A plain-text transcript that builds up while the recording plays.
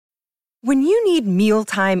When you need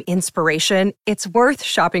mealtime inspiration, it's worth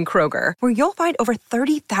shopping Kroger, where you'll find over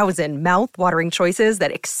 30,000 mouth-watering choices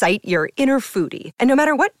that excite your inner foodie. And no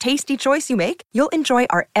matter what tasty choice you make, you'll enjoy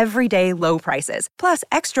our everyday low prices, plus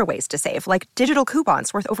extra ways to save, like digital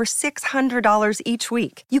coupons worth over $600 each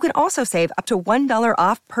week. You can also save up to $1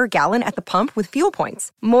 off per gallon at the pump with fuel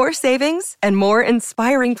points. More savings and more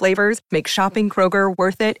inspiring flavors make shopping Kroger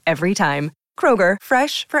worth it every time. Kroger,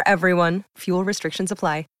 fresh for everyone. Fuel restrictions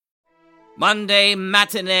apply. Monday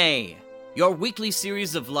Matinee, your weekly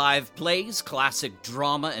series of live plays, classic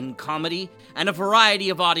drama and comedy, and a variety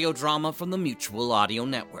of audio drama from the Mutual Audio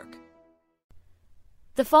Network.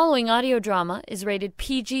 The following audio drama is rated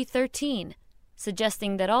PG-13,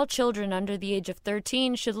 suggesting that all children under the age of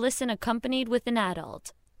 13 should listen accompanied with an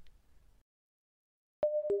adult.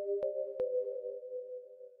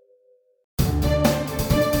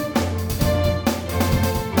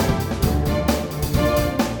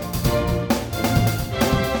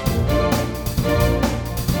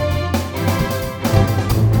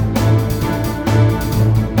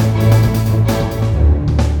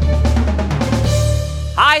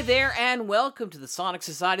 Hi there, and welcome to the Sonic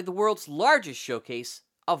Society, the world's largest showcase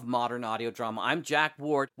of modern audio drama. I'm Jack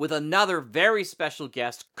Ward with another very special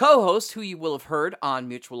guest, co-host who you will have heard on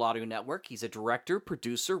Mutual Audio Network. He's a director,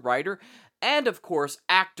 producer, writer, and of course,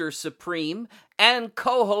 actor supreme, and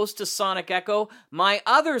co-host to Sonic Echo, my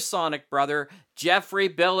other Sonic brother, Jeffrey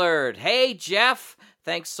Billard. Hey, Jeff.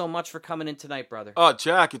 Thanks so much for coming in tonight, brother. Oh,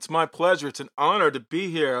 Jack, it's my pleasure. It's an honor to be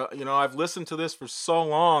here. You know, I've listened to this for so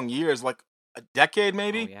long, years, like a decade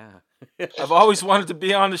maybe. Oh, yeah. I've always wanted to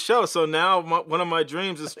be on the show, so now one of my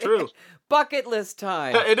dreams is true. Bucket list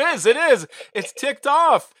time. It is. It's ticked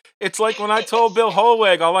off. It's like when I told Bill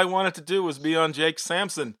Holweg all I wanted to do was be on Jake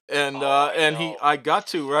Sampson, and I got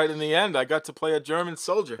to right in the end. I got to play a German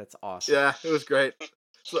soldier. That's awesome. Yeah, it was great.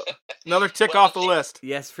 So, another tick off the list.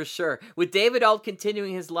 Yes, for sure. With David Alt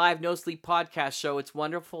continuing his live No Sleep podcast show, it's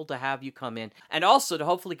wonderful to have you come in. And also to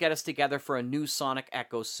hopefully get us together for a new Sonic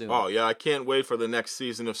Echo soon. Oh, yeah, I can't wait for the next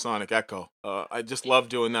season of Sonic Echo. I just love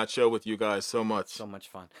doing that show with you guys so much. So much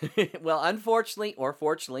fun. Well, unfortunately, or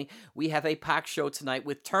fortunately, we have a packed show tonight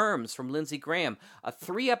with Terms from Lindsey Graham, a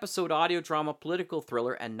 3-episode audio drama political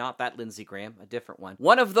thriller, and not that Lindsey Graham, a different one.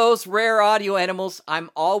 One of those rare audio animals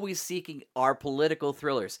I'm always seeking are political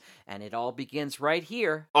thrillers. And it all begins right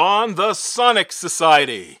here on the Sonic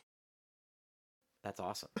Society. That's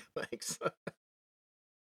awesome. Thanks.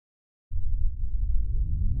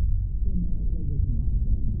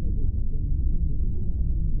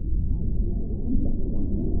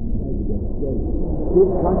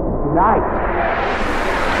 Tonight.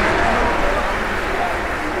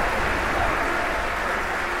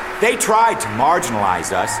 They tried to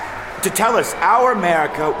marginalize us, to tell us our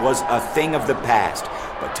America was a thing of the past.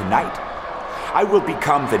 But tonight, I will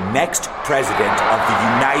become the next president of the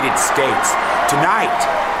United States. Tonight,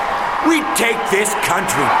 we take this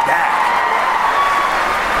country back.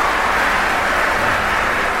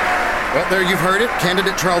 Well, there you've heard it.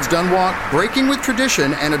 Candidate Charles Dunwalk breaking with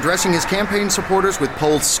tradition and addressing his campaign supporters with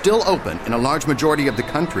polls still open in a large majority of the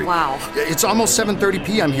country. Wow. It's almost 7:30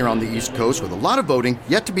 p.m. here on the East Coast with a lot of voting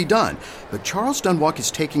yet to be done. But Charles Dunwalk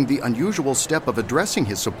is taking the unusual step of addressing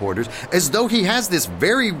his supporters as though he has this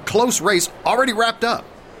very close race already wrapped up.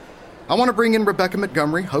 I want to bring in Rebecca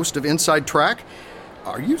Montgomery, host of Inside Track.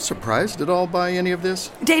 Are you surprised at all by any of this?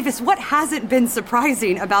 Davis, what hasn't been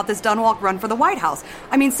surprising about this Dunwalk run for the White House?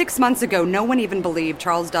 I mean, 6 months ago, no one even believed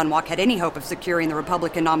Charles Dunwalk had any hope of securing the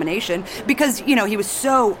Republican nomination because, you know, he was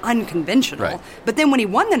so unconventional. Right. But then when he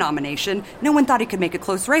won the nomination, no one thought he could make a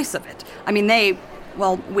close race of it. I mean,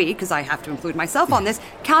 we, because I have to include myself on this,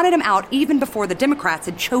 counted him out even before the Democrats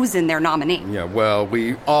had chosen their nominee. Yeah, well,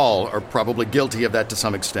 we all are probably guilty of that to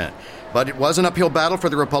some extent. But it was an uphill battle for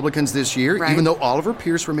the Republicans this year, right. Even though Oliver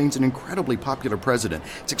Pierce remains an incredibly popular president.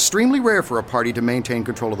 It's extremely rare for a party to maintain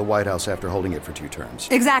control of the White House after holding it for 2 terms.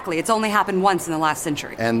 Exactly. It's only happened once in the last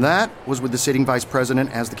century. And that was with the sitting vice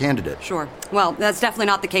president as the candidate. Sure. Well, that's definitely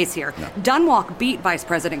not the case here. No. Dunwalk beat Vice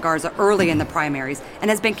President Garza early in the primaries and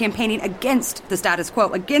has been campaigning against the status quo,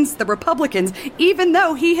 against the Republicans, even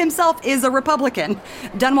though he himself is a Republican.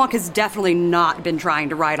 Dunwalk has definitely not been trying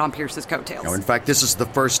to ride on Pierce's coattails. No, in fact, this is the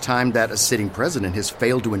first time that a sitting president has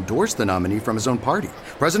failed to endorse the nominee from his own party.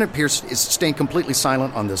 President Pierce is staying completely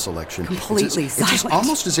silent on this election. Completely silent. It's just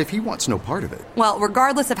almost as if he wants no part of it. Well,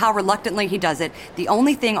 regardless of how reluctantly he does it, the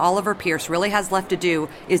only thing Oliver Pierce really has left to do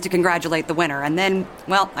is to congratulate the winner, and then,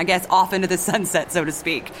 well, I guess off into the sunset, so to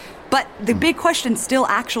speak. But the big question still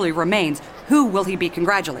actually remains, who will he be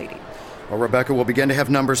congratulating? Well, Rebecca, we'll begin to have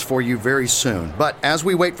numbers for you very soon. But as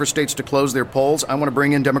we wait for states to close their polls, I want to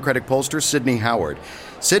bring in Democratic pollster Sidney Howard.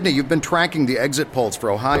 Sidney, you've been tracking the exit polls for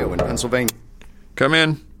Ohio and Pennsylvania. Come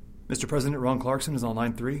in. Mr. President, Ron Clarkson is on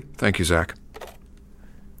line 3. Thank you, Zach.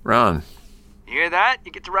 Ron, You hear that?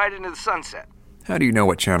 You get to ride into the sunset. how do you know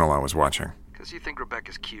what channel I was watching? Because you think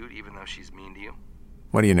Rebecca's cute, even though she's mean to you.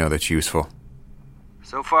 What do you know that's useful?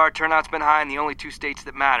 So far, turnout's been high in the only 2 states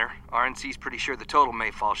that matter. RNC's pretty sure the total may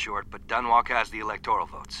fall short, but Dunwalk has the electoral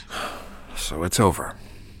votes. So it's over.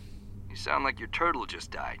 You sound like your turtle just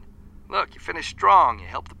died. Look, you finished strong. You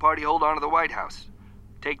helped the party hold on to the White House.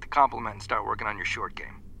 Take the compliment and start working on your short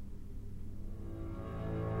game.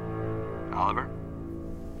 Oliver?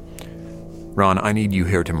 Ron, I need you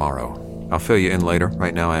here tomorrow. I'll fill you in later.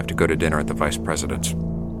 Right now I have to go to dinner at the Vice President's.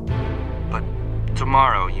 But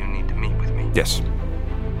tomorrow you need to meet with me. Yes,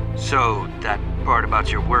 So, that part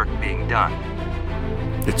about your work being done.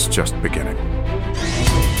 it's just beginning.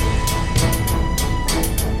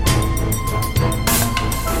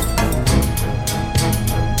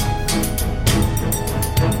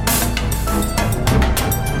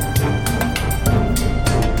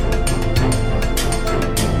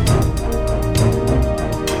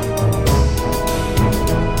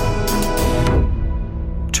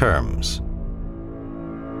 Terms.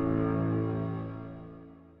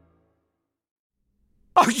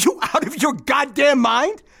 Are you out of your goddamn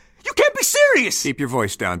mind? You can't be serious! Keep your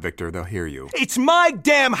voice down, Victor. They'll hear you. It's my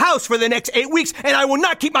damn house for the next 8 weeks, and I will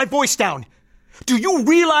not keep my voice down. Do you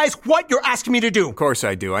realize what you're asking me to do? Of course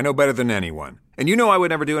I do. I know better than anyone. And you know I would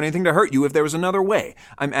never do anything to hurt you if there was another way.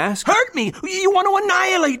 I'm asking... Hurt me? You want to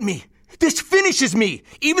annihilate me? This finishes me.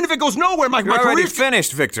 Even if it goes nowhere, my You're already career's...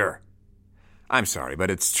 finished, Victor. I'm sorry, but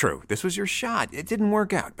it's true. This was your shot. It didn't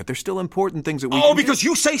work out, but there's still important things that we can because do.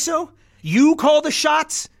 you say so? You call the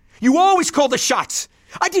shots? You always call the shots.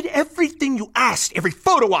 I did everything you asked, every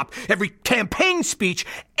photo op, every campaign speech.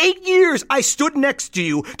 8 years I stood next to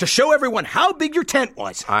you to show everyone how big your tent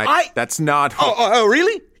was. That's not... Oh,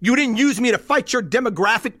 really? You didn't use me to fight your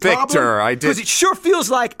demographic problem? Victor, I did... Because it sure feels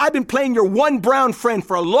like I've been playing your one brown friend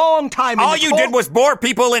for a long time. All you did was bore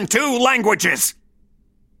people in 2 languages!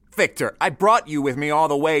 Victor, I brought you with me all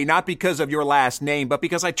the way, not because of your last name, but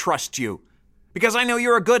because I trust you. Because I know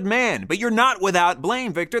you're a good man, but you're not without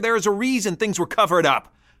blame, Victor. There is a reason things were covered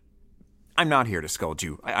up. I'm not here to scold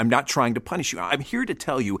you. I'm not trying to punish you. I'm here to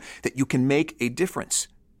tell you that you can make a difference.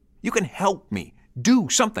 You can help me do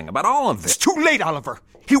something about all of this. It's too late, Oliver.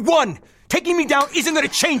 He won. Taking me down isn't going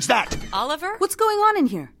to change that. Oliver? What's going on in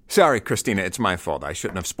here? Sorry, Christina, it's my fault. I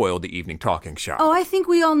shouldn't have spoiled the evening talking shop. Oh, I think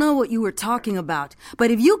we all know what you were talking about.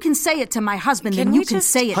 But if you can say it to my husband, then you can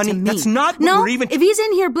say it Honey, to me. that's not what no, we're even... if he's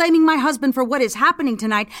in here blaming my husband for what is happening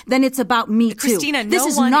tonight, then it's about me, too. Christina, this no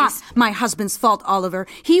is one not is... my husband's fault, Oliver.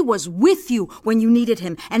 He was with you when you needed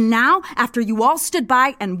him. And now, after you all stood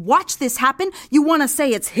by and watched this happen, you want to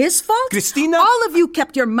say it's his fault? Christina? All of you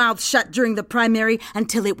kept your mouths shut during the primary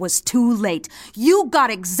until it was too late. You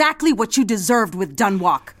got exactly what you deserved with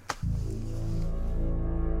Dunwalk.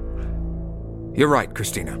 You're right,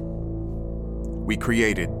 Christina. We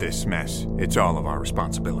created this mess. It's all of our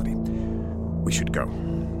responsibility. We should go.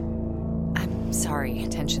 I'm sorry,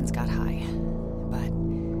 tensions got high, but...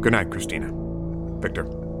 Good night, Christina. Victor.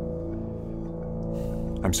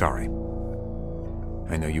 I'm sorry.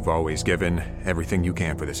 I know you've always given everything you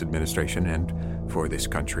can for this administration and for this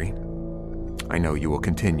country. I know you will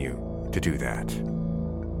continue to do that.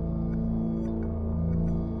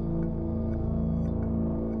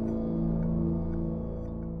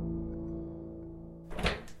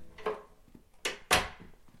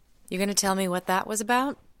 You gonna tell me what that was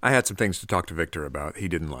about? I had some things to talk to Victor about he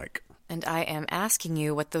didn't like. And I am asking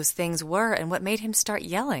you what those things were and what made him start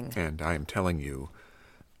yelling. And I am telling you,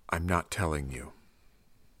 I'm not telling you.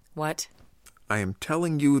 What? I am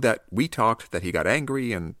telling you that we talked, that he got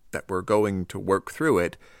angry, and that we're going to work through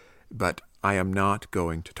it, but I am not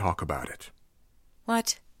going to talk about it.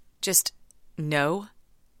 What? Just no?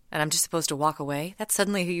 And I'm just supposed to walk away? That's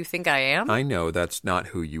suddenly who you think I am? I know that's not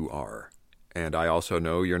who you are. And I also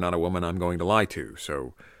know you're not a woman I'm going to lie to,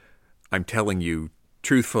 so I'm telling you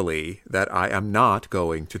truthfully that I am not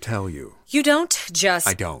going to tell you. You don't just...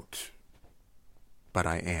 I don't. But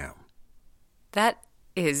I am. That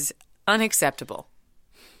is unacceptable.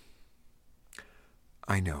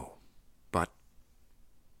 I know, but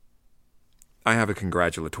I have a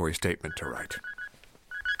congratulatory statement to write.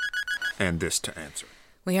 And this to answer.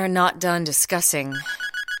 We are not done discussing.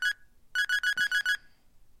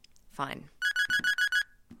 Fine.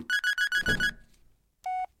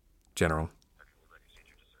 General.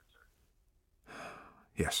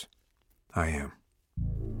 Yes, I am.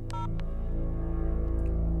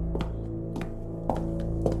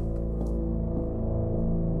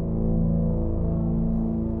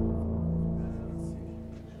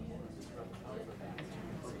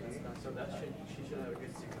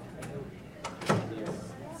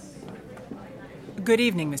 Good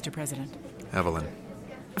evening, Mr. President. Evelyn.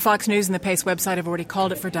 Fox News and the Pace website have already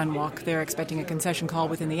called it for Dunwalk. They're expecting a concession call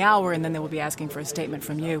within the hour, and then they will be asking for a statement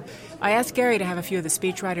from you. I asked Gary to have a few of the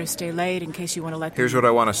speechwriters stay late in case you want to let them... Here's what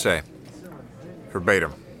I want to say.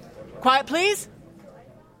 Verbatim. Quiet, please.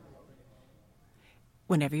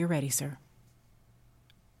 Whenever you're ready, sir.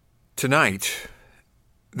 Tonight,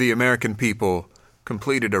 the American people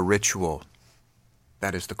completed a ritual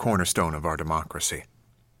that is the cornerstone of our democracy.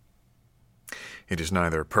 It is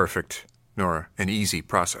neither perfect nor an easy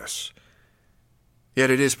process. Yet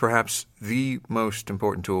it is perhaps the most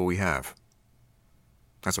important tool we have,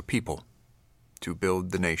 as a people, to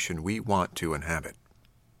build the nation we want to inhabit.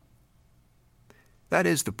 That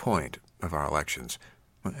is the point of our elections,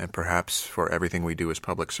 and perhaps for everything we do as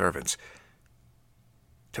public servants,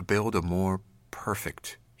 to build a more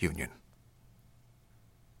perfect union.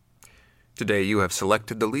 Today you have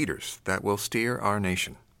selected the leaders that will steer our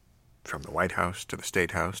nation, from the White House to the State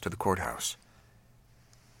House to the courthouse.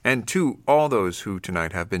 And to all those who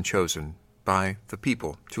tonight have been chosen by the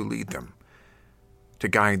people to lead them, to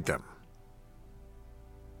guide them.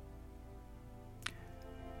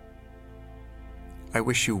 I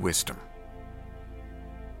wish you wisdom.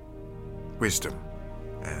 Wisdom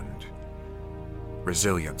and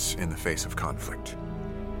resilience in the face of conflict.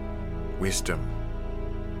 Wisdom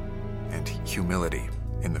and humility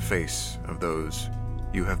in the face of those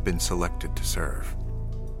you have been selected to serve.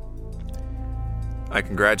 I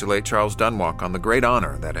congratulate Charles Dunwalk on the great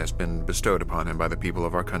honor that has been bestowed upon him by the people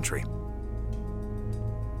of our country.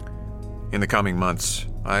 In the coming months,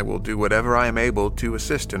 I will do whatever I am able to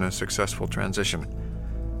assist in a successful transition,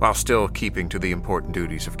 while still keeping to the important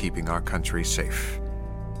duties of keeping our country safe.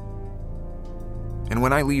 And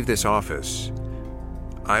when I leave this office,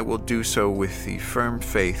 I will do so with the firm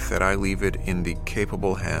faith that I leave it in the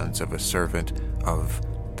capable hands of a servant of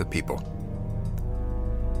the people.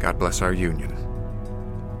 God bless our union.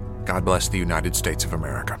 God bless the United States of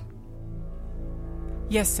America.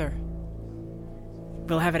 Yes, sir.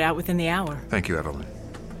 We'll have it out within the hour. Thank you, Evelyn.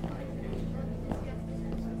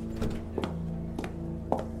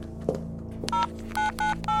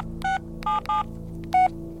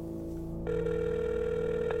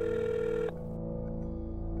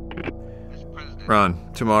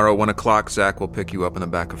 Ron, tomorrow, 1 o'clock, Zach will pick you up in the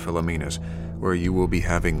back of Philomena's, where you will be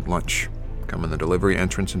having lunch. Come in the delivery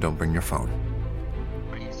entrance and don't bring your phone.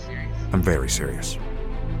 Are you serious? I'm very serious.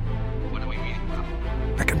 What are we meeting about?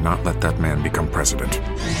 I cannot let that man become president.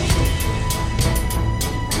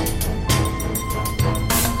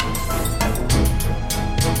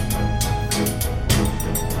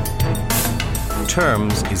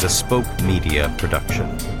 Terms is a Spoke Media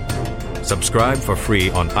production. Subscribe for free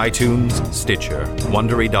on iTunes, Stitcher,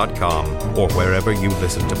 Wondery.com, or wherever you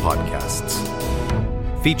listen to podcasts.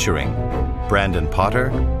 Featuring Brandon Potter,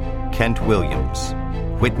 Kent Williams,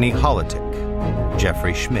 Whitney Holitick,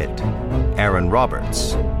 Jeffrey Schmidt, Aaron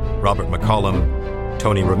Roberts, Robert McCollum,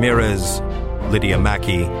 Tony Ramirez, Lydia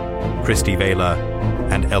Mackey, Christy Vela,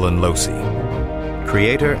 and Ellen Losey.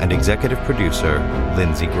 Creator and executive producer,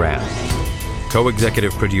 Lindsey Graham.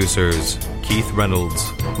 Co-executive producers, Keith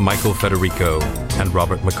Reynolds, Michael Federico, and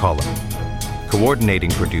Robert McCollum. Coordinating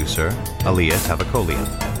producer, Aaliyah Tavakolian.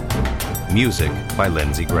 Music by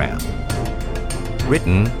Lindsey Graham.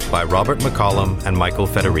 Written by Robert McCollum and Michael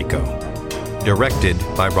Federico. Directed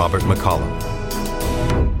by Robert McCollum.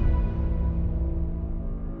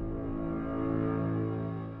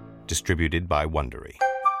 Distributed by Wondery.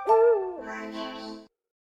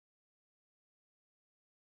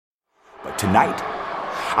 But tonight,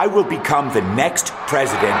 I will become the next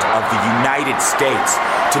president of the United States.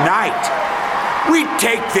 Tonight, we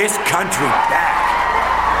take this country back.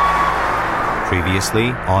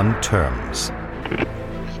 Previously on Terms.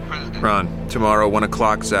 Ron, tomorrow, 1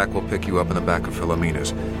 o'clock, Zach will pick you up in the back of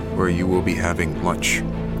Philomena's, where you will be having lunch.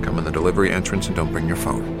 Come in the delivery entrance and don't bring your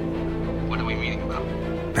phone. What are we meeting about?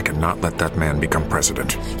 I cannot let that man become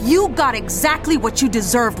president. You got exactly what you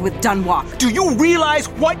deserved with Dunwalk. Do you realize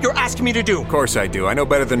what you're asking me to do? Of course I do. I know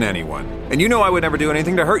better than anyone. And you know I would never do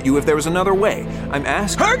anything to hurt you if there was another way. I'm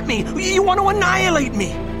asking... Hurt me? You want to annihilate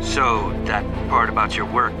me? So, that part about your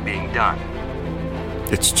work being done.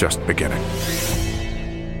 It's just beginning.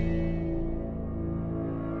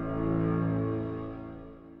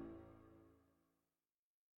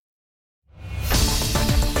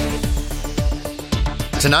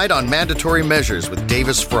 Tonight on Mandatory Measures with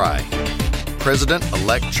Davis Fry,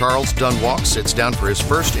 President-elect Charles Dunwalk sits down for his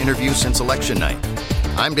first interview since election night.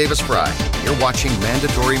 I'm Davis Fry. You're watching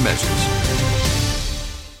Mandatory Measures.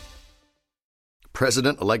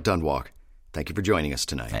 President-elect Dunwalk, thank you for joining us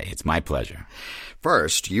tonight. Hey, it's my pleasure.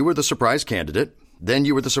 First, you were the surprise candidate. Then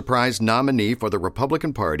you were the surprise nominee for the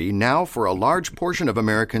Republican Party. Now, for a large portion of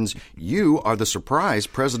Americans, you are the surprise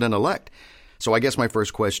president-elect. So I guess my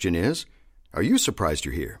first question is, are you surprised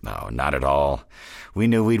you're here? No, not at all. We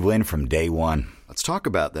knew we'd win from day one. Let's talk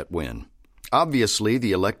about that win. Obviously,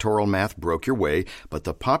 the electoral math broke your way, but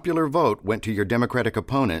the popular vote went to your Democratic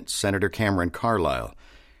opponent, Senator Cameron Carlisle.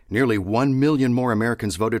 Nearly 1 million more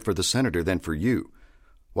Americans voted for the senator than for you.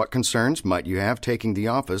 What concerns might you have taking the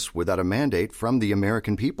office without a mandate from the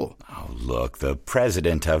American people? Oh, look, the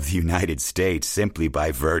President of the United States, simply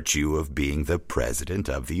by virtue of being the President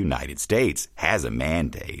of the United States, has a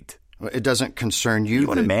mandate. It doesn't concern you? You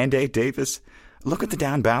want a mandate, Davis? Look at the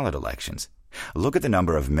down-ballot elections. Look at the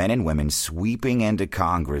number of men and women sweeping into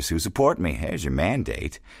Congress who support me. Here's your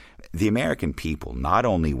mandate. The American people not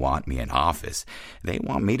only want me in office, they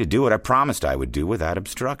want me to do what I promised I would do without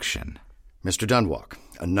obstruction. Mr. Dunwalk,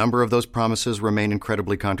 a number of those promises remain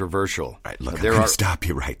incredibly controversial. All right, look, I'm going to stop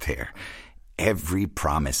you right there. Every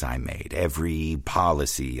promise I made, every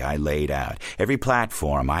policy I laid out, every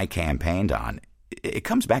platform I campaigned on, it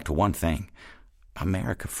comes back to one thing.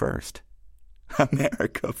 America first.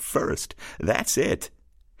 America first. That's it.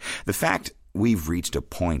 The fact we've reached a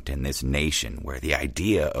point in this nation where the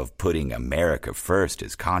idea of putting America first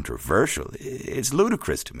is controversial, it's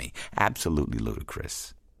ludicrous to me. Absolutely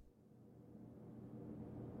ludicrous.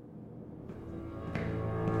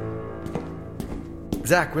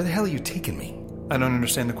 Zach, where the hell are you taking me? I don't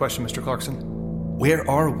understand the question, Mr. Clarkson. Where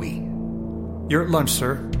are we? You're at lunch,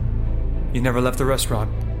 sir. You never left the restaurant.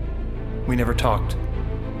 We never talked.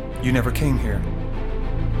 You never came here.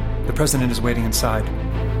 The president is waiting inside.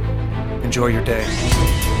 Enjoy your day.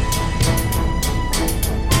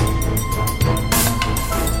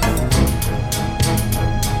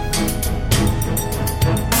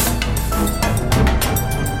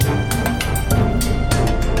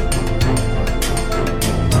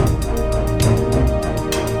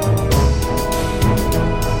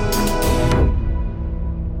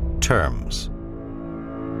 Terms.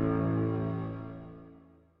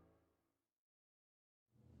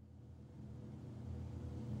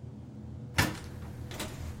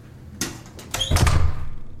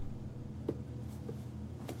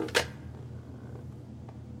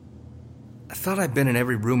 I thought I'd been in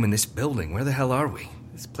every room in this building. Where the hell are we?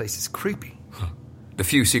 This place is creepy. The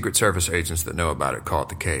few Secret Service agents that know about it call it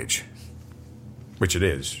the cage. Which it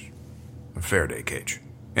is. A Faraday cage.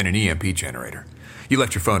 And an EMP generator. You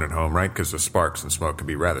left your phone at home, right? Because the sparks and smoke can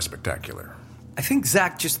be rather spectacular. I think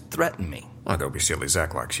Zach just threatened me. Oh, don't be silly.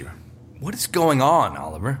 Zach likes you. What is going on,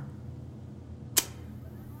 Oliver?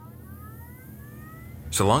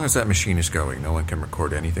 So long as that machine is going, no one can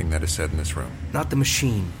record anything that is said in this room. Not the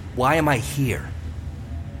machine. Why am I here?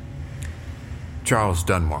 Charles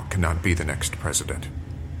Dunwalk cannot be the next president.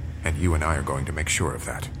 And you and I are going to make sure of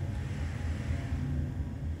that.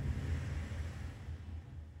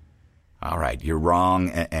 All right, you're wrong,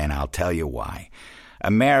 and I'll tell you why.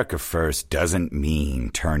 America First doesn't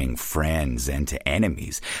mean turning friends into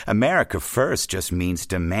enemies. America First just means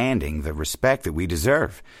demanding the respect that we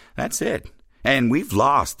deserve. That's it. And we've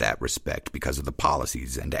lost that respect because of the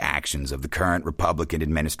policies and actions of the current Republican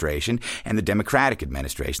administration and the Democratic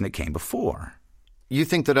administration that came before. You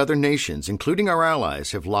think that other nations, including our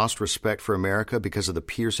allies, have lost respect for America because of the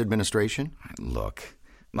Pierce administration? Look,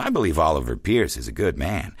 I believe Oliver Pierce is a good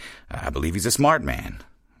man. I believe he's a smart man.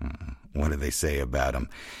 What do they say about him?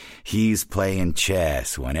 He's playing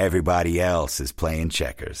chess when everybody else is playing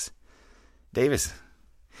checkers. Davis,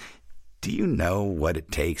 do you know what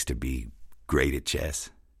it takes to be great at chess?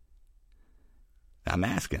 I'm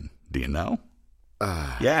asking. Do you know?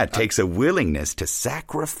 Yeah, it takes a willingness to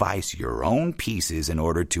sacrifice your own pieces in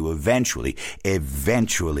order to eventually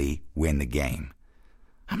win the game.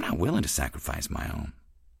 I'm not willing to sacrifice my own.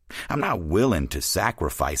 I'm not willing to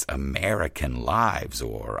sacrifice American lives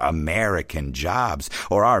or American jobs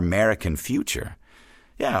or our American future.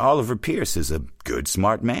 Yeah, Oliver Pierce is a good,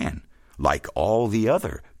 smart man, like all the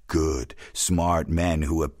other good, smart men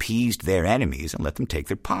who appeased their enemies and let them take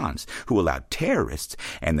their pawns, who allowed terrorists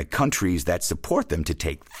and the countries that support them to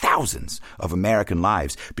take thousands of American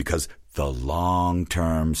lives because the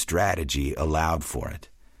long-term strategy allowed for it.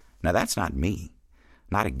 Now, that's not me,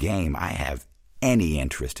 not a game I have any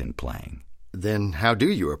interest in playing. Then how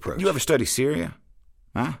do you approach? You ever study Syria?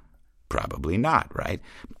 Huh? Probably not, right?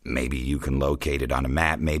 Maybe you can locate it on a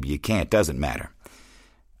map, maybe you can't, doesn't matter.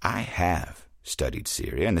 I have studied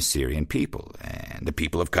Syria and the Syrian people, and the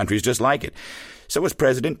people of countries just like it. So has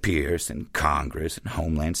President Pierce and Congress and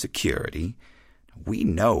Homeland Security. We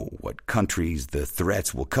know what countries the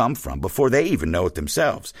threats will come from before they even know it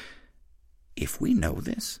themselves. If we know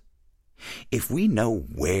this, If we know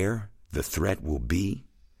where the threat will be,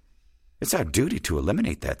 it's our duty to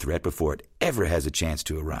eliminate that threat before it ever has a chance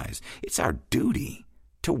to arise. It's our duty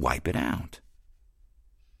to wipe it out.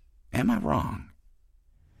 Am I wrong?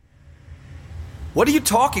 What are you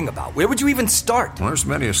talking about? Where would you even start? Well, there's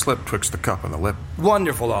many a slip twixt the cup and the lip.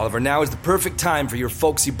 Wonderful, Oliver. Now is the perfect time for your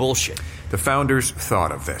folksy bullshit. The founders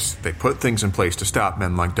thought of this. They put things in place to stop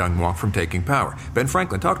men like Dunwalk from taking power. Ben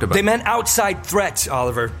Franklin talked about... They meant outside threats,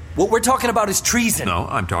 Oliver. What we're talking about is treason. No,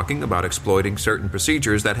 I'm talking about exploiting certain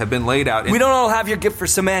procedures that have been laid out in... We don't all have your gift for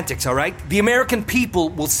semantics, all right? The American people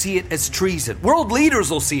will see it as treason. World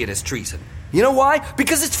leaders will see it as treason. You know why?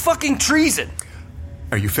 Because it's fucking treason.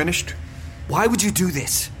 Are you finished? Why would you do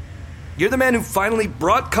this? You're the man who finally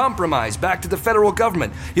brought compromise back to the federal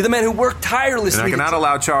government. You're the man who worked tirelessly. And I cannot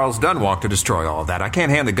allow Charles Dunwalk to destroy all of that. I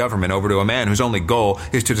can't hand the government over to a man whose only goal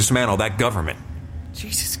is to dismantle that government.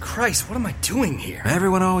 Jesus Christ, what am I doing here?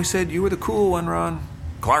 Everyone always said you were the cool one, Ron.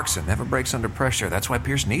 Clarkson never breaks under pressure. That's why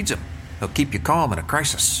Pierce needs him. He'll keep you calm in a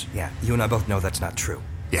crisis. Yeah, you and I both know that's not true.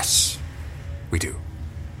 Yes, we do.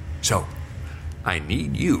 So, I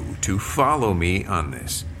need you to follow me on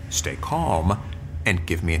this. Stay calm and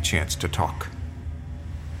give me a chance to talk.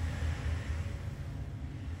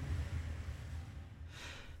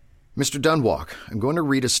 Mr. Dunwalk, I'm going to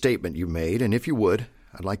read a statement you made, and if you would,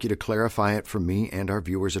 I'd like you to clarify it for me and our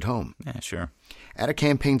viewers at home. Yeah, sure. At a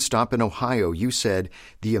campaign stop in Ohio, you said,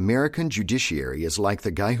 "The American judiciary is like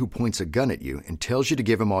the guy who points a gun at you and tells you to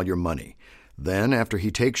give him all your money. Then, after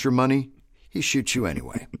he takes your money, he shoots you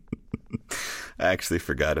anyway." I actually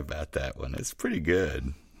forgot about that one. It's pretty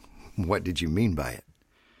good. What did you mean by it?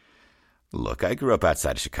 Look, I grew up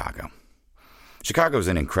outside of Chicago. Chicago's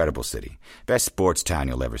an incredible city. Best sports town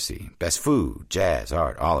you'll ever see. Best food, jazz,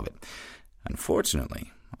 art, all of it.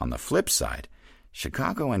 Unfortunately, on the flip side,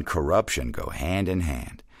 Chicago and corruption go hand in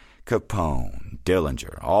hand. Capone,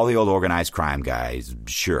 Dillinger, all the old organized crime guys,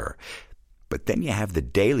 sure. But then you have the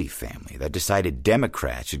Daley family that decided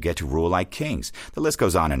Democrats should get to rule like kings. The list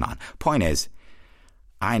goes on and on. Point is,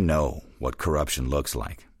 I know what corruption looks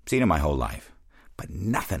like. Seen it my whole life. But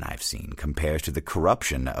nothing I've seen compares to the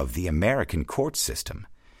corruption of the American court system.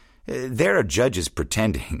 There are judges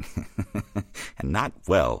pretending, and not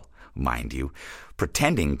well, mind you,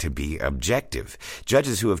 pretending to be objective.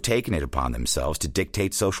 Judges who have taken it upon themselves to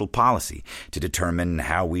dictate social policy, to determine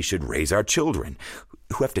how we should raise our children,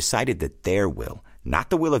 who have decided that their will, not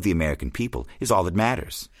the will of the American people, is all that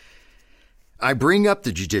matters. I bring up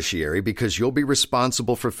the judiciary because you'll be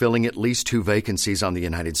responsible for filling at least 2 vacancies on the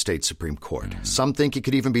United States Supreme Court. Some think it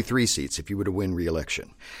could even be 3 seats if you were to win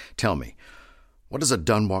re-election. Tell me, what does a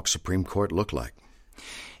Dunwalk Supreme Court look like?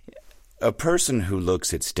 A person who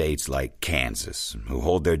looks at states like Kansas, who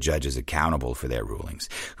hold their judges accountable for their rulings,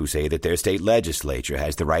 who say that their state legislature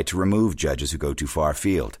has the right to remove judges who go too far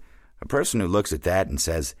afield. A person who looks at that and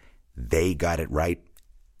says, they got it right,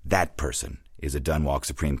 that person is a Dunwalk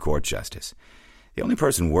Supreme Court justice. The only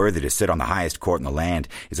person worthy to sit on the highest court in the land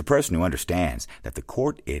is a person who understands that the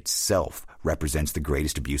court itself represents the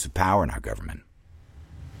greatest abuse of power in our government.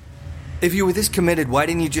 If you were this committed, why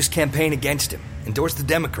didn't you just campaign against him? Endorse the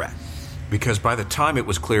Democrat? Because by the time it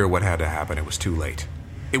was clear what had to happen, it was too late.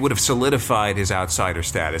 It would have solidified his outsider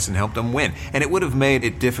status and helped him win, and it would have made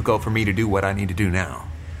it difficult for me to do what I need to do now.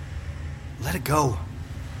 Let it go.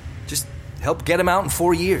 Just help get him out in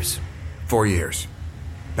 4 years. 4 years.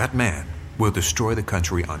 That man will destroy the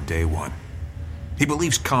country on day one. He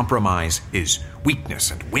believes compromise is weakness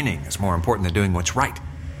and winning is more important than doing what's right.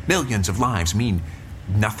 Millions of lives mean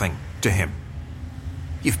nothing to him.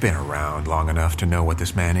 You've been around long enough to know what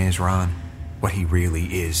this man is, Ron. What he really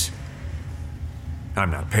is.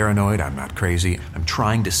 I'm not paranoid, I'm not crazy. I'm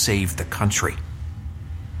trying to save the country.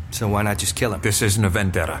 So why not just kill him? This isn't a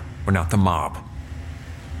vendetta. We're not the mob.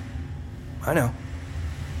 I know.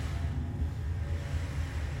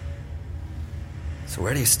 So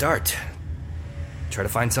where do you start? Try to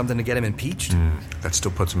find something to get him impeached? That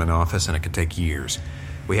still puts him in office, and it could take years.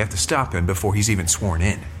 We have to stop him before he's even sworn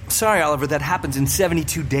in. Sorry, Oliver, that happens in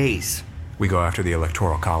 72 days. We go after the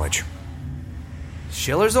Electoral College.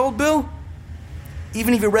 Schiller's old bill?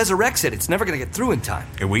 Even if he resurrects it, it's never going to get through in time.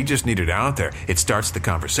 And we just need it out there. It starts the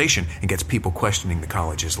conversation and gets people questioning the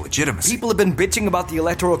college's legitimacy. People have been bitching about the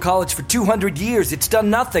Electoral College for 200 years. It's done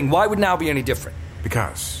nothing. Why would now be any different?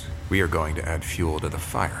 Because we are going to add fuel to the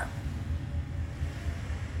fire.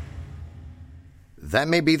 That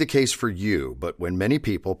may be the case for you, but when many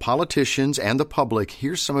people, politicians, and the public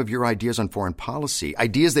hear some of your ideas on foreign policy,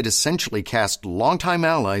 ideas that essentially cast longtime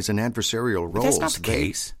allies in adversarial roles... But that's not the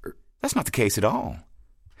case. That's not the case at all.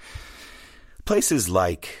 Places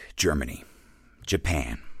like Germany,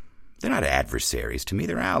 Japan, They're not adversaries to me,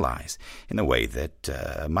 they're allies, in the way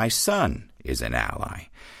that my son is an ally.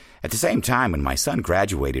 At the same time, when my son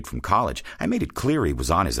graduated from college, I made it clear he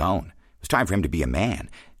was on his own. It was time for him to be a man.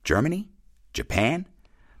 Germany? Japan?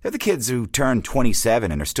 They're the kids who turned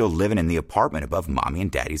 27 and are still living in the apartment above Mommy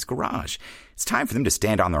and Daddy's garage. It's time for them to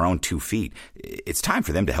stand on their own 2 feet. It's time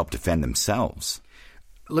for them to help defend themselves.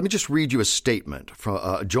 Let me just read you a statement, from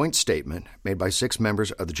a joint statement made by 6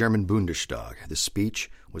 members of the German Bundestag. This speech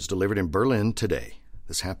was delivered in Berlin today.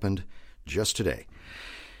 This happened just today.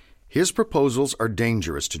 His proposals are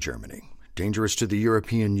dangerous to Germany, dangerous to the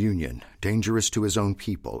European Union, dangerous to his own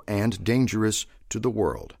people, and dangerous to the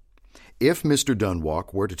world. If Mr.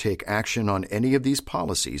 Dunwalk were to take action on any of these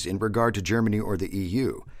policies in regard to Germany or the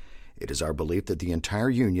EU, it is our belief that the entire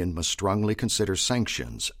Union must strongly consider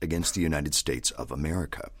sanctions against the United States of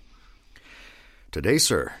America. Today,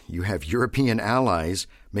 sir, you have European allies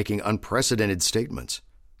making unprecedented statements,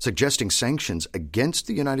 suggesting sanctions against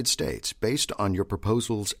the United States based on your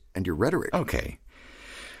proposals and your rhetoric. Okay.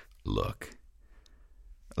 Look,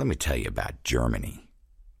 let me tell you about Germany.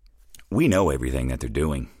 We know everything that they're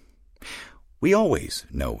doing. We always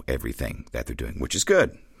know everything that they're doing, which is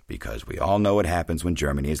good, because we all know what happens when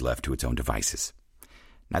Germany is left to its own devices.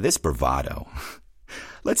 Now, this bravado,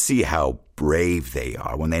 let's see how brave they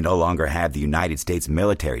are when they no longer have the United States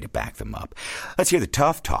military to back them up. Let's hear the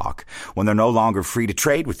tough talk when they're no longer free to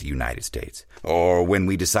trade with the United States, or when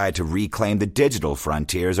we decide to reclaim the digital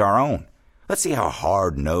frontier as our own. Let's see how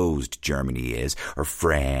hard-nosed Germany is, or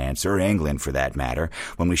France, or England for that matter,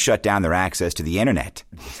 when we shut down their access to the internet.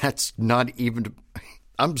 That's not even...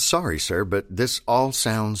 I'm sorry, sir, but this all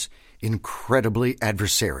sounds incredibly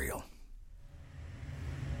adversarial.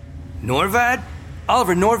 Norvad?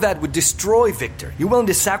 Oliver, Norvad would destroy Victor. You willing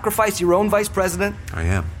to sacrifice your own vice president? I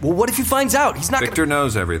am. Well, what if he finds out? He's not Victor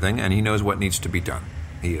knows everything, and he knows what needs to be done.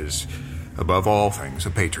 He is, above all things, a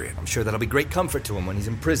patriot. I'm sure that'll be great comfort to him when he's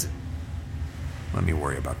in prison. Let me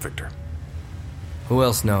worry about Victor. Who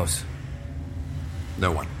else knows?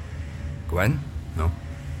 No one. Gwen? No.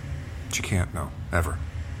 She can't know, ever.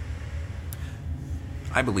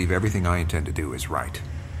 I believe everything I intend to do is right.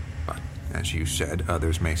 But, as you said,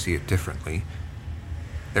 others may see it differently.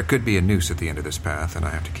 There could be a noose at the end of this path, and I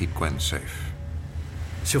have to keep Gwen safe.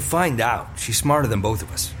 She'll find out. She's smarter than both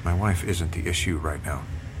of us. My wife isn't the issue right now.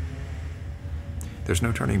 There's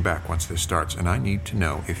no turning back once this starts, and I need to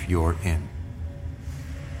know if you're in.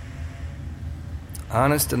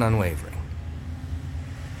 Honest and unwavering.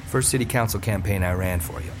 First city council campaign I ran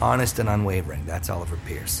for you. Honest and unwavering. That's Oliver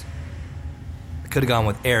Pierce. I could have gone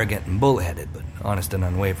with arrogant and bullheaded, but honest and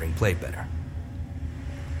unwavering played better.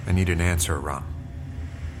 I need an answer, Ron.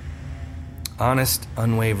 Honest,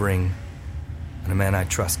 unwavering, and a man I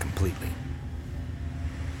trust completely.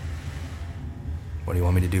 What do you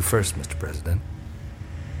want me to do first, Mr. President?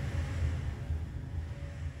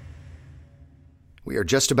 We are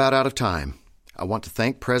just about out of time. I want to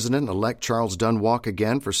thank President-elect Charles Dunwalk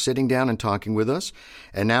again for sitting down and talking with us.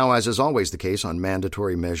 And now, as is always the case on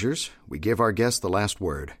mandatory measures, we give our guest the last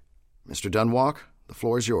word. Mr. Dunwalk, the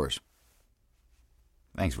floor is yours.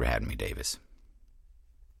 Thanks for having me, Davis.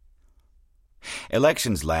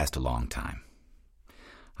 Elections last a long time.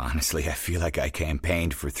 Honestly, I feel like I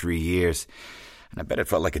campaigned for 3 years, and I bet it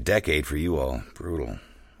felt like a decade for you all. Brutal.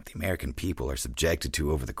 What the American people are subjected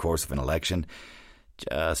to over the course of an election,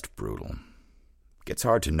 just brutal. It gets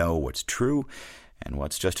hard to know what's true and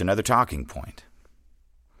what's just another talking point.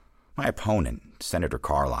 My opponent, Senator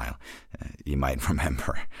Carlisle, you might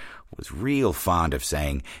remember, was real fond of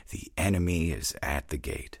saying, "The enemy is at the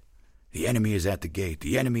gate. The enemy is at the gate.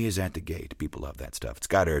 The enemy is at the gate." People love that stuff. It's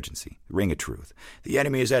got urgency. Ring of truth. The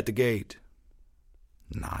enemy is at the gate.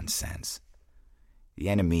 Nonsense. The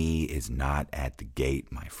enemy is not at the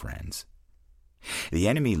gate, my friends. The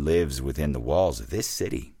enemy lives within the walls of this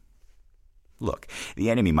city. Look,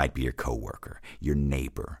 the enemy might be your coworker, your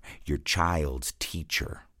neighbor, your child's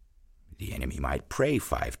teacher. The enemy might pray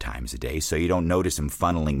 5 times a day so you don't notice him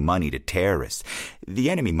funneling money to terrorists.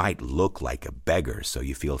 The enemy might look like a beggar so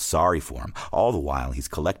you feel sorry for him, all the while he's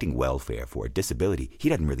collecting welfare for a disability he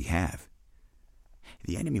doesn't really have.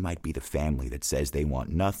 The enemy might be the family that says they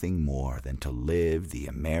want nothing more than to live the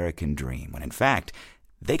American dream, when in fact,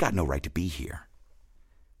 they got no right to be here.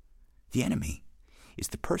 The enemy is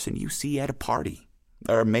the person you see at a party,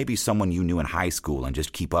 or maybe someone you knew in high school and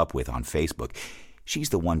just keep up with on Facebook. She's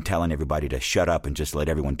the one telling everybody to shut up and just let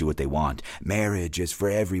everyone do what they want. Marriage is for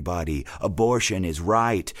everybody. Abortion is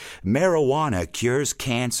right. Marijuana cures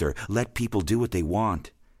cancer. Let people do what they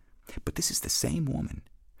want. But this is the same woman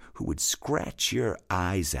who would scratch your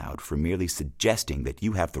eyes out for merely suggesting that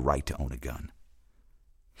you have the right to own a gun.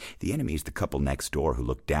 The enemy is the couple next door who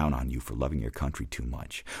look down on you for loving your country too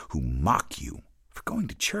much, who mock you for going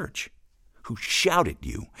to church, who shout at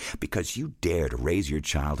you because you dare to raise your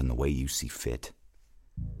child in the way you see fit.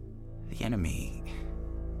 The enemy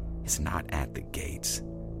is not at the gates.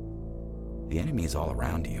 The enemy is all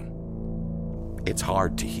around you. It's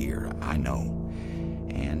hard to hear, I know,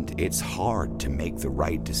 and it's hard to make the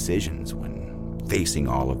right decisions when facing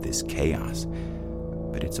all of this chaos,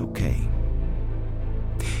 but it's okay.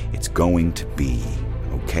 It's going to be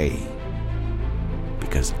okay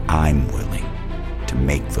because I'm willing to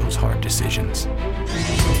make those hard decisions.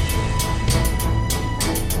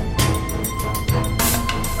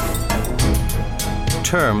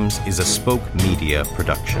 Terms is a Spoke Media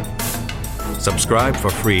production. Subscribe for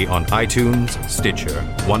free on iTunes, Stitcher,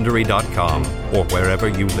 Wondery.com, or wherever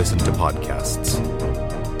you listen to podcasts.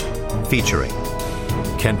 Featuring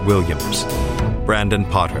Kent Williams, Brandon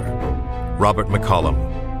Potter, Robert McCollum,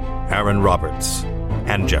 Aaron Roberts,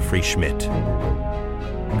 and Jeffrey Schmidt.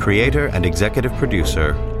 Creator and executive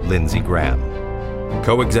producer, Lindsey Graham.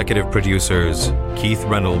 Co-executive producers, Keith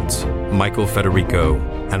Reynolds, Michael Federico,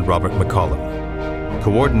 and Robert McCollum.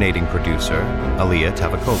 Coordinating producer, Aaliyah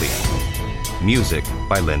Tavakolian. Music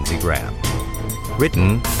by Lindsey Graham.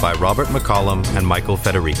 Written by Robert McCollum and Michael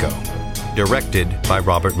Federico. Directed by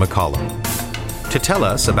Robert McCollum. To tell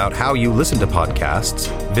us about how you listen to podcasts,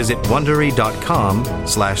 visit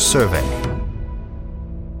Wondery.com/survey.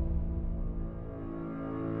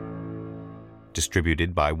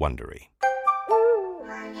 Distributed by Wondery.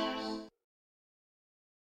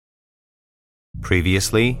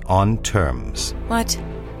 Previously on Terms. What?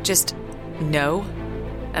 Just no?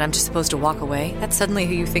 And I'm just supposed to walk away? That's suddenly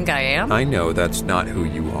who you think I am? I know that's not who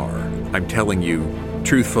you are. I'm telling you,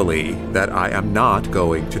 truthfully, that I am not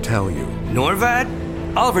going to tell you. Norvad?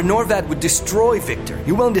 Oliver, Norvad would destroy Victor.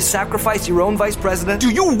 You willing to sacrifice your own vice president? Do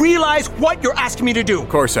you realize what you're asking me to do? Of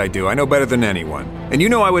course I do. I know better than anyone. And you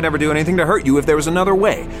know I would never do anything to hurt you if there was another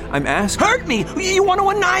way. I'm asking... Hurt me? You want to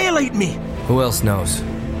annihilate me? Who else knows?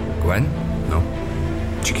 Gwen? No.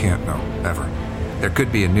 She can't know, ever. There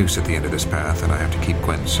could be a noose at the end of this path, and I have to keep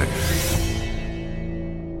Gwen safe.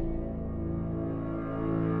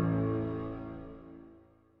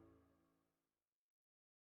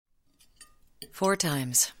 4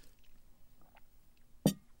 times.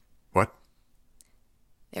 What?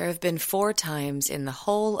 There have been 4 times in the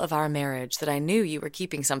whole of our marriage that I knew you were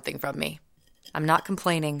keeping something from me. I'm not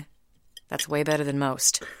complaining. That's way better than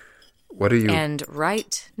most. What are you... And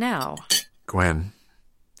right now... Gwen...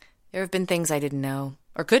 There have been things I didn't know,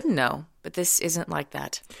 or couldn't know, but this isn't like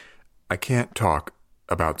that. I can't talk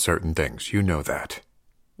about certain things. You know that.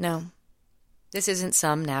 No. This isn't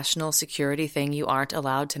some national security thing you aren't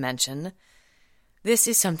allowed to mention. This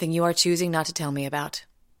is something you are choosing not to tell me about.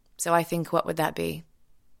 So I think, what would that be?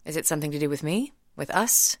 Is it something to do with me? With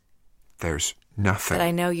us? There's nothing. But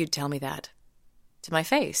I know you'd tell me that. To my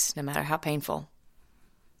face, no matter how painful.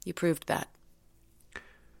 You proved that.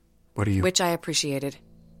 What are you... Which I appreciated.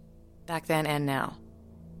 Back then and now.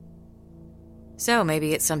 So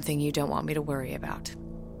maybe it's something you don't want me to worry about.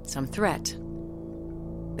 Some threat.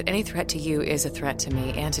 But any threat to you is a threat to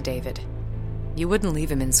me and to David. You wouldn't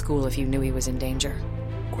leave him in school if you knew he was in danger.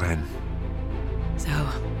 Gwen. So,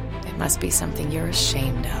 it must be something you're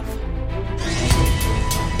ashamed of.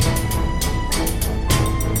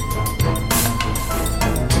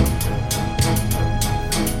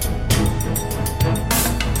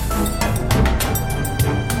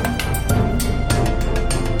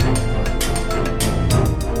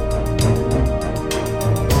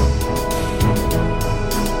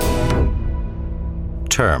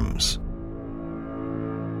 Terms.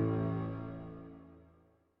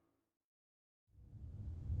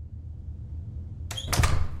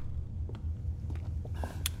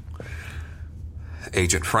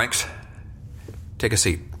 Agent Franks, take a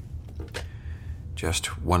seat.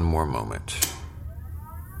 Just one more moment.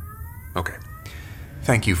 Okay.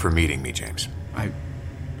 Thank you for meeting me, James.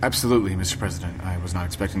 Absolutely, Mr. President. I was not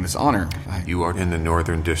expecting this honor. You are in the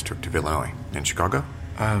Northern District of Illinois, in Chicago?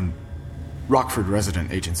 Rockford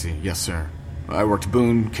Resident Agency, yes, sir. I worked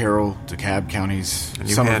Boone, Carroll, DeKalb counties. And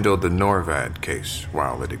you handled the Norvad case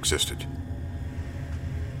while it existed.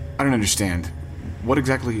 I don't understand. What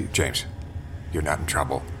exactly... James, you're not in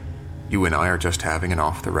trouble. You and I are just having an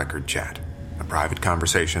off-the-record chat. A private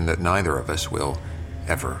conversation that neither of us will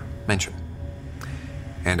ever mention.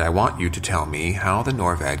 And I want you to tell me how the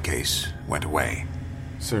Norvad case went away.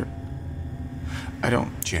 Sir, I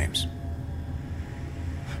don't... James.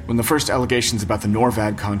 When the first allegations about the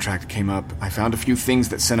Norvad contract came up, I found a few things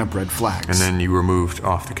that sent up red flags. And then you were moved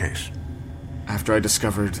off the case. After I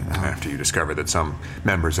discovered... After you discovered that some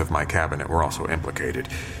members of my cabinet were also implicated,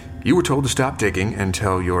 you were told to stop digging and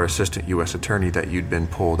tell your assistant U.S. attorney that you'd been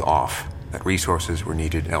pulled off, that resources were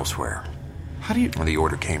needed elsewhere. How do you... The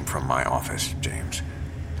order came from my office, James.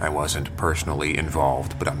 I wasn't personally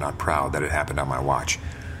involved, but I'm not proud that it happened on my watch.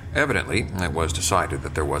 Evidently, it was decided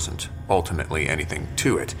that there wasn't ultimately anything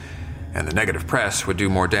to it, and the negative press would do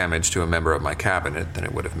more damage to a member of my cabinet than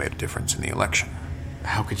it would have made a difference in the election.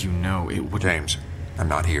 How could you know it would... James, I'm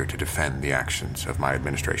not here to defend the actions of my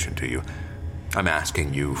administration to you. I'm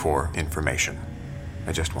asking you for information.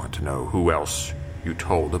 I just want to know who else you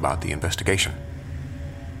told about the investigation.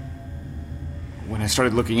 When I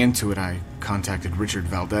started looking into it, I contacted Richard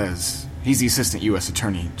Valdez. He's the assistant U.S.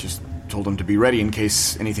 attorney. Just told him to be ready in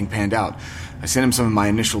case anything panned out. I sent him some of my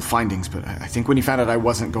initial findings, but I think when he found out I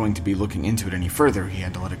wasn't going to be looking into it any further, he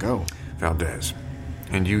had to let it go. Valdez.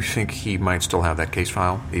 And you think he might still have that case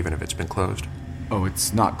file, even if it's been closed? Oh,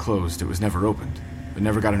 it's not closed. It was never opened. It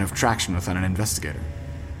never got enough traction without an investigator.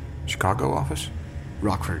 Chicago office?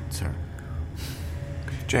 Rockford, sir.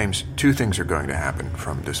 James, two things are going to happen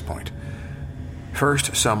from this point.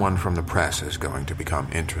 First, someone from the press is going to become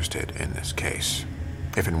interested in this case.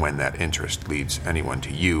 If and when that interest leads anyone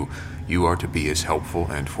to you, you are to be as helpful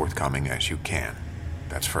and forthcoming as you can.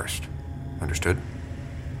 That's first. Understood?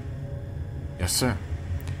 Yes, sir.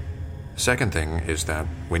 Second thing is that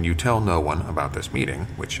when you tell no one about this meeting,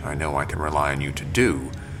 which I know I can rely on you to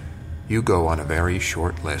do, you go on a very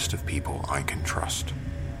short list of people I can trust.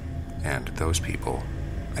 And those people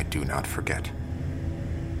I do not forget.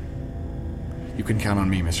 You can count on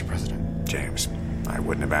me, Mr. President. James, I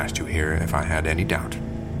wouldn't have asked you here if I had any doubt.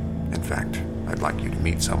 In fact, I'd like you to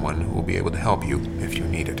meet someone who will be able to help you if you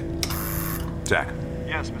need it. Zach.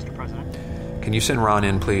 Yes, Mr. President. Can you send Ron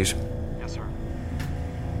in, please? Yes, sir.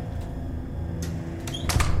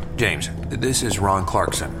 James, this is Ron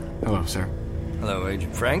Clarkson. Hello, sir. Hello,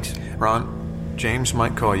 Agent Franks. Ron, James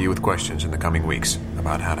might call you with questions in the coming weeks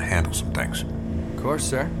about how to handle some things. Of course,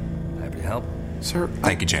 sir. Happy to help. Sir,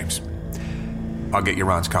 Thank you, James. I'll get you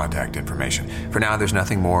Ron's contact information. For now, there's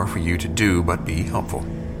nothing more for you to do but be helpful.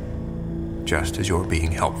 Just as you're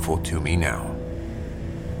being helpful to me now.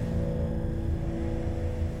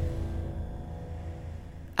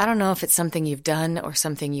 I don't know if it's something you've done or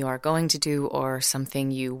something you are going to do or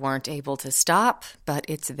something you weren't able to stop, but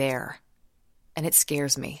it's there. And it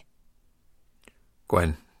scares me.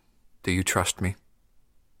 Gwen, do you trust me?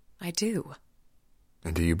 I do.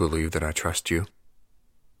 And do you believe that I trust you?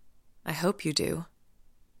 I hope you do.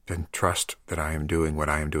 Then trust that I am doing what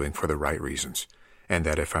I am doing for the right reasons, and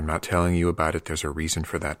that if I'm not telling you about it, there's a reason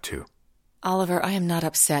for that too. Oliver, I am not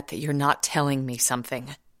upset that you're not telling me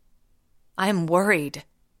something. I am worried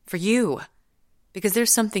for you, because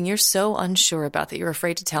there's something you're so unsure about that you're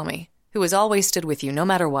afraid to tell me, who has always stood with you no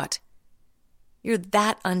matter what. You're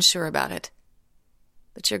that unsure about it,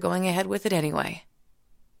 but you're going ahead with it anyway.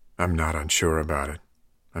 I'm not unsure about it.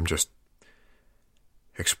 I'm just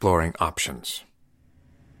exploring options.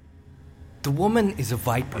 The woman is a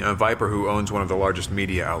viper. A viper who owns one of the largest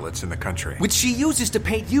media outlets in the country. Which she uses to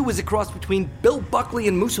paint you as a cross between Bill Buckley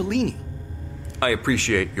and Mussolini. I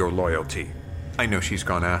appreciate your loyalty. I know she's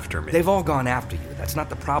gone after me. They've all gone after you. That's not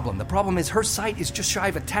the problem. The problem is her site is just shy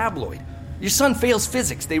of a tabloid. Your son fails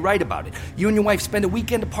physics. They write about it. You and your wife spend a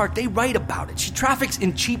weekend apart. They write about it. She traffics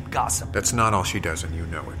in cheap gossip. That's not all she does, and you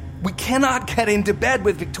know it. We cannot get into bed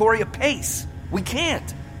with Victoria Pace. We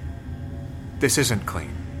can't. This isn't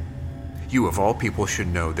clean. You, of all people, should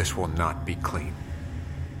know this will not be clean.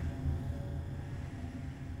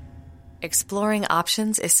 Exploring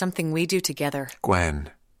options is something we do together. Gwen,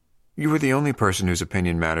 you are the only person whose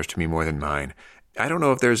opinion matters to me more than mine. I don't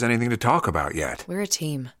know if there's anything to talk about yet. We're a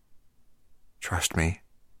team. Trust me,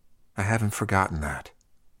 I haven't forgotten that.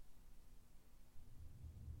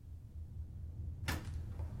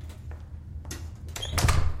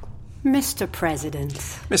 Mr.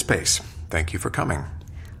 President. Miss Pace, thank you for coming.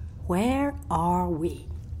 Where are we?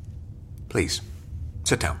 Please,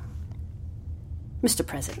 sit down. Mr.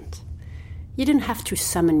 President, you didn't have to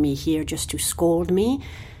summon me here just to scold me.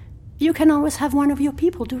 You can always have one of your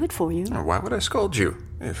people do it for you. Why would I scold you?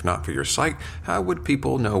 If not for your site, how would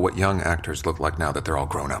people know what young actors look like now that they're all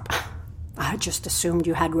grown up? I just assumed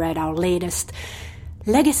you had read our latest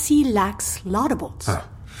Legacy Lacks Laudables. Huh.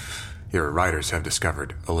 Your writers have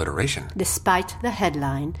discovered alliteration. Despite the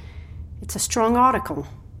headline, it's a strong article.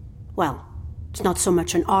 Well, it's not so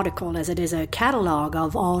much an article as it is a catalog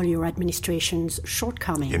of all your administration's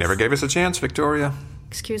shortcomings. You never gave us a chance, Victoria.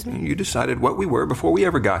 Excuse me? You decided what we were before we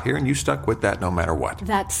ever got here, and you stuck with that no matter what.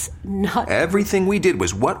 That's not... Everything we did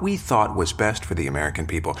was what we thought was best for the American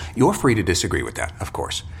people. You're free to disagree with that, of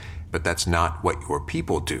course. But that's not what your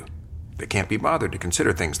people do. They can't be bothered to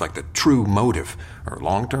consider things like the true motive, or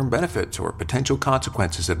long-term benefits, or potential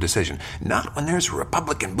consequences of decision. Not when there's a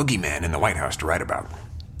Republican boogeyman in the White House to write about.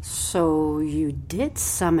 So you did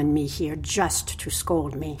summon me here just to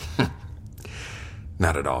scold me?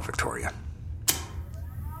 Not at all, Victoria.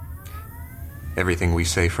 Everything we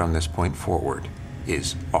say from this point forward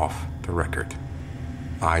is off the record.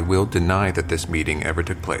 I will deny that this meeting ever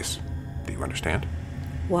took place. Do you understand?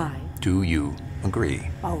 Why? Do you agree?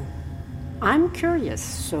 Oh, I'm curious,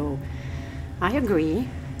 so I agree.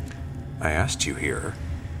 I asked you here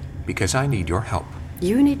because I need your help.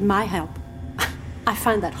 You need my help? I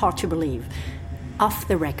find that hard to believe. Off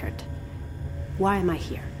the record. Why am I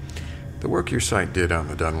here? The work your site did on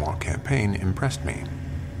the Dunwalk campaign impressed me.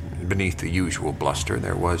 Beneath the usual bluster,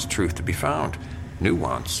 there was truth to be found.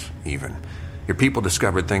 Nuance, even. Your people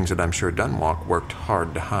discovered things that I'm sure Dunwalk worked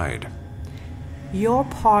hard to hide. Your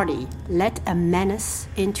party let a menace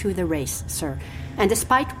into the race, sir. And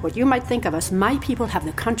despite what you might think of us, my people have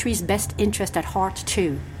the country's best interest at heart,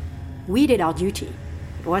 too. We did our duty.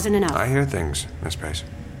 It wasn't enough. I hear things, Miss Pace.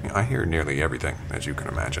 I hear nearly everything, as you can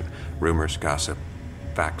imagine. Rumors, gossip,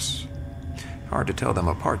 facts. Hard to tell them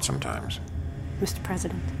apart sometimes. Mr.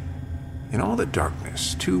 President. In all the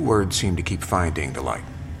darkness, 2 words seem to keep finding the light.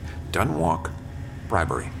 Dunwalk,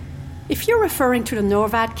 bribery. If you're referring to the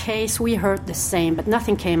Norvad case, we heard the same, but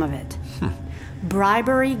nothing came of it.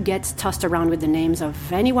 Bribery gets tossed around with the names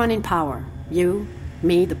of anyone in power. You,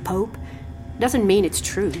 me, the Pope. Doesn't mean it's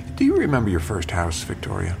true. Do you remember your first house,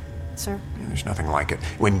 Victoria? Sir? There's nothing like it.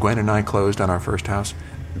 When Gwen and I closed on our first house,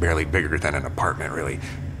 barely bigger than an apartment, really,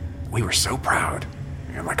 we were so proud.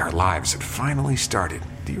 Like our lives had finally started.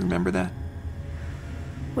 Do you remember that?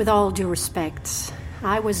 With all due respect,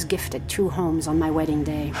 I was gifted 2 homes on my wedding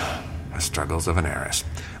day. The struggles of an heiress.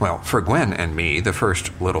 Well, for Gwen and me, the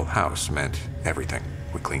first little house meant everything.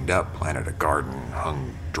 We cleaned up, planted a garden,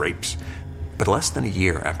 hung drapes. But less than a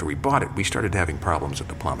year after we bought it, we started having problems with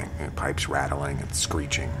the plumbing. Pipes rattling and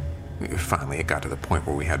screeching. Finally, it got to the point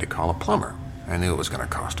where we had to call a plumber. I knew it was going to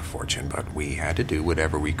cost a fortune, but we had to do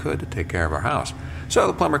whatever we could to take care of our house. So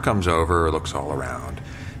the plumber comes over, looks all around,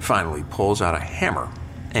 finally pulls out a hammer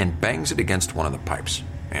and bangs it against one of the pipes.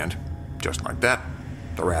 And, just like that,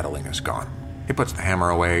 the rattling is gone. He puts the hammer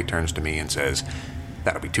away, turns to me, and says,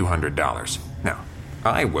 "That'll be $200. Now,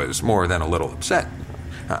 I was more than a little upset.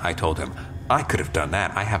 I told him, I could have done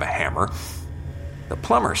that. I have a hammer. The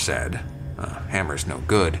plumber said, hammer's no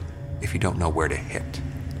good if you don't know where to hit.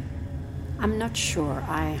 I'm not sure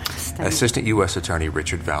I understand. Assistant U.S. Attorney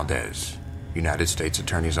Richard Valdez, United States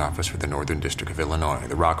Attorney's Office for the Northern District of Illinois,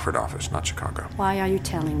 the Rockford office, not Chicago. Why are you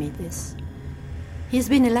telling me this? He's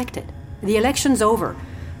been elected. The election's over.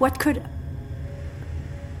 What could...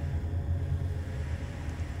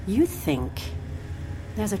 You think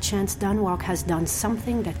there's a chance Dunwalk has done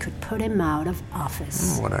something that could put him out of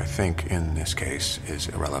office? What I think in this case is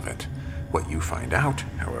irrelevant. What you find out,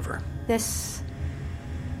 however... This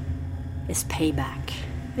is payback,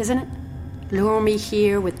 isn't it? Lure me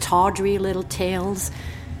here with tawdry little tales.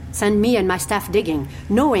 Send me and my staff digging,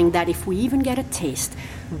 knowing that if we even get a taste,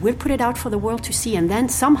 we'll put it out for the world to see, and then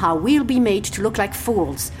somehow we'll be made to look like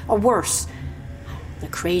fools, or worse. The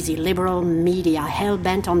crazy liberal media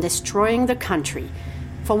hell-bent on destroying the country.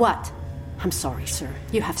 For what? I'm sorry, sir.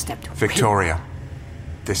 You have stepped away. Victoria,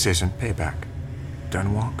 this isn't payback.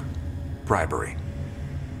 Dunwalk, bribery.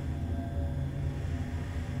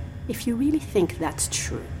 If you really think that's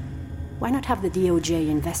true, why not have the DOJ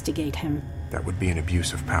investigate him? That would be an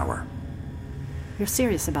abuse of power. You're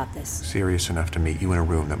serious about this? Serious enough to meet you in a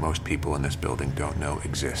room that most people in this building don't know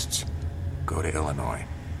exists. Go to Illinois.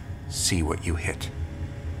 See what you hit.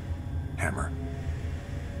 Hammer.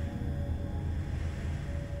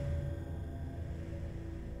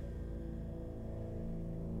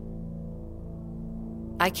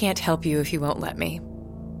 I can't help you if you won't let me.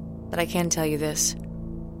 But I can tell you this.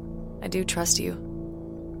 I do trust you.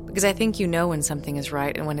 Because I think you know when something is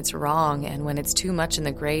right and when it's wrong and when it's too much in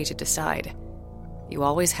the gray to decide. You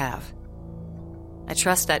always have. I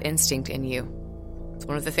trust that instinct in you. It's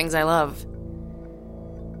one of the things I love.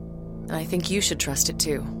 And I think you should trust it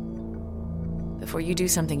too. Before you do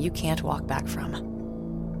something you can't walk back from.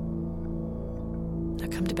 Now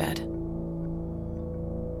come to bed.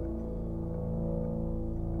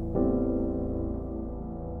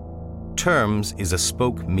 Terms is a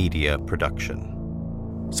Spoke Media production.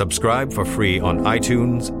 Subscribe for free on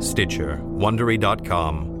iTunes, Stitcher,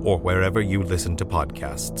 Wondery.com, or wherever you listen to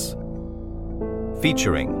podcasts.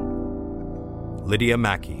 Featuring Lydia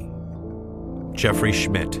Mackey, Jeffrey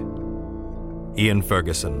Schmidt, Ian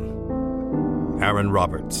Ferguson, Aaron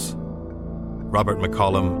Roberts, Robert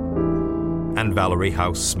McCollum, and Valerie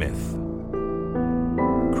House-Smith.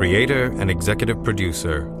 Creator and executive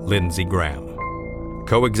producer, Lindsey Graham.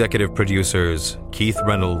 Co-executive producers, Keith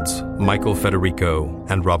Reynolds, Michael Federico,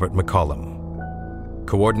 and Robert McCollum.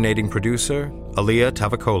 Coordinating producer, Aaliyah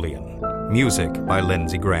Tavakolian. Music by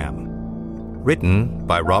Lindsey Graham. Written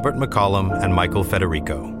by Robert McCollum and Michael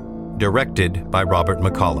Federico. Directed by Robert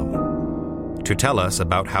McCollum. To tell us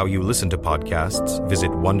about how you listen to podcasts, visit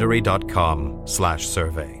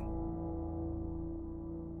Wondery.com/survey.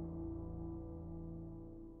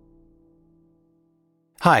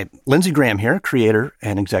 Hi, Lindsey Graham here, creator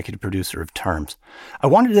and executive producer of Terms. I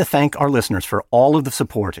wanted to thank our listeners for all of the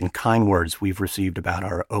support and kind words we've received about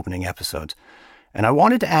our opening episodes. And I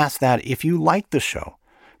wanted to ask that if you like the show,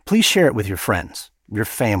 please share it with your friends, your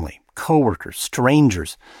family, coworkers,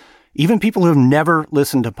 strangers, even people who have never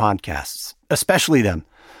listened to podcasts, especially them.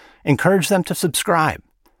 Encourage them to subscribe.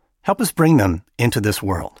 Help us bring them into this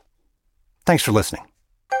world. Thanks for listening.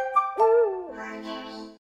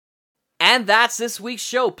 And that's this week's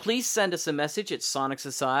show. Please send us a message at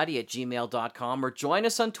sonicsociety@gmail.com or join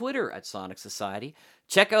us on Twitter at Sonic Society.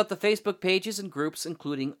 Check out the Facebook pages and groups,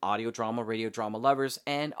 including Audio Drama, Radio Drama Lovers,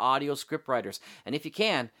 and Audio Scriptwriters. And if you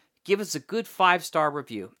can, give us a good 5-star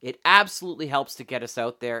review. It absolutely helps to get us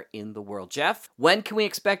out there in the world. Jeff, when can we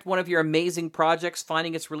expect one of your amazing projects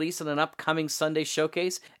finding its release in an upcoming Sunday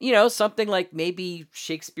showcase? You know, something like maybe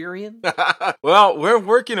Shakespearean? Well, we're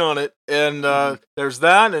working on it, and there's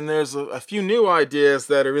that, and there's a few new ideas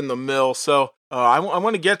that are in the mill, so I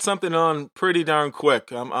want to get something on pretty darn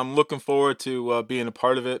quick. I'm looking forward to being a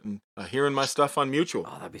part of it and hearing my stuff on Mutual.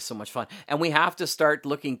 Oh, that'd be so much fun. And we have to start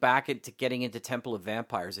looking back into getting into Temple of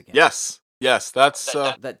Vampires again. Yes, that's...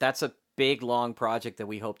 That's a big, long project that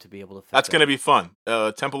we hope to be able to fit. That's going to be fun.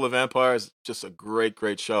 Temple of Vampires, just a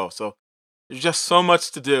great show. So there's just so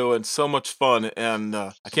much to do and so much fun, and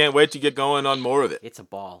I can't wait to get going on more of it. It's a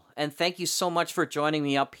ball. And thank you so much for joining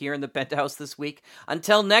me up here in the penthouse this week.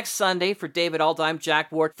 Until next Sunday, for David Alda, I'm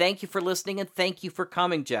Jack Ward. Thank you for listening, and thank you for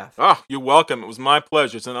coming, Jeff. Oh, you're welcome. It was my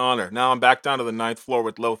pleasure. It's an honor. Now I'm back down to the 9th floor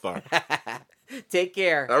with Lothar. Take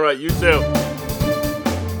care. All right, you too.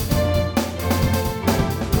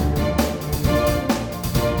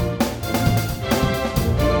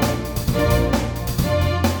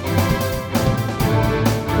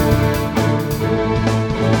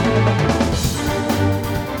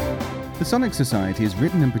 The Sonic Society is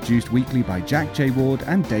written and produced weekly by Jack J. Ward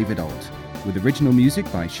and David Alt, with original music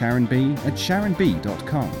by Sharon B. at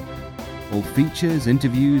sharonb.com. All features,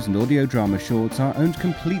 interviews, and audio drama shorts are owned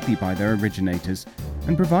completely by their originators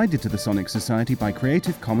and provided to the Sonic Society by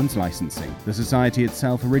Creative Commons licensing. The Society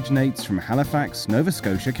itself originates from Halifax, Nova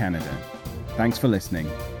Scotia, Canada. Thanks for listening.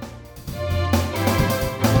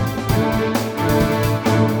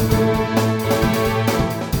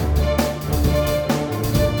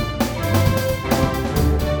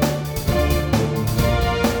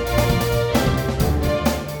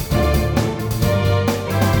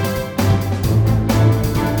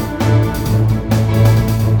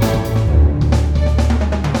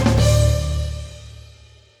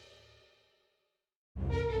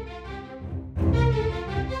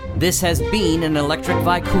 This has been an Electric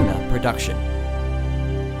Vicuna production.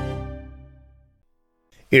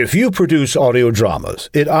 If you produce audio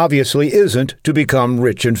dramas, it obviously isn't to become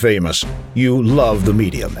rich and famous. You love the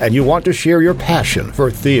medium, and you want to share your passion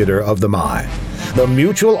for theater of the mind. The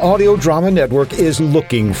Mutual Audio Drama Network is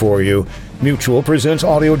looking for you. Mutual presents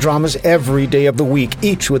audio dramas every day of the week,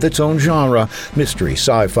 each with its own genre. Mystery,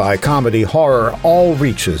 sci-fi, comedy, horror, all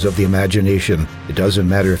reaches of the imagination. It doesn't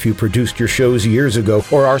matter if you produced your shows years ago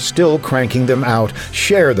or are still cranking them out.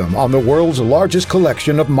 Share them on the world's largest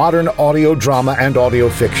collection of modern audio drama and audio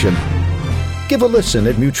fiction. Give a listen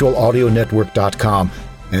at mutualaudionetwork.com.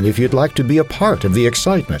 And if you'd like to be a part of the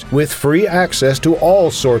excitement, with free access to all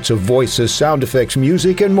sorts of voices, sound effects,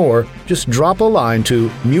 music, and more, just drop a line to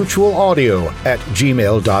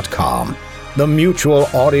mutualaudio@gmail.com. The Mutual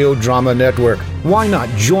Audio Drama Network. Why not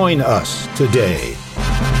join us today?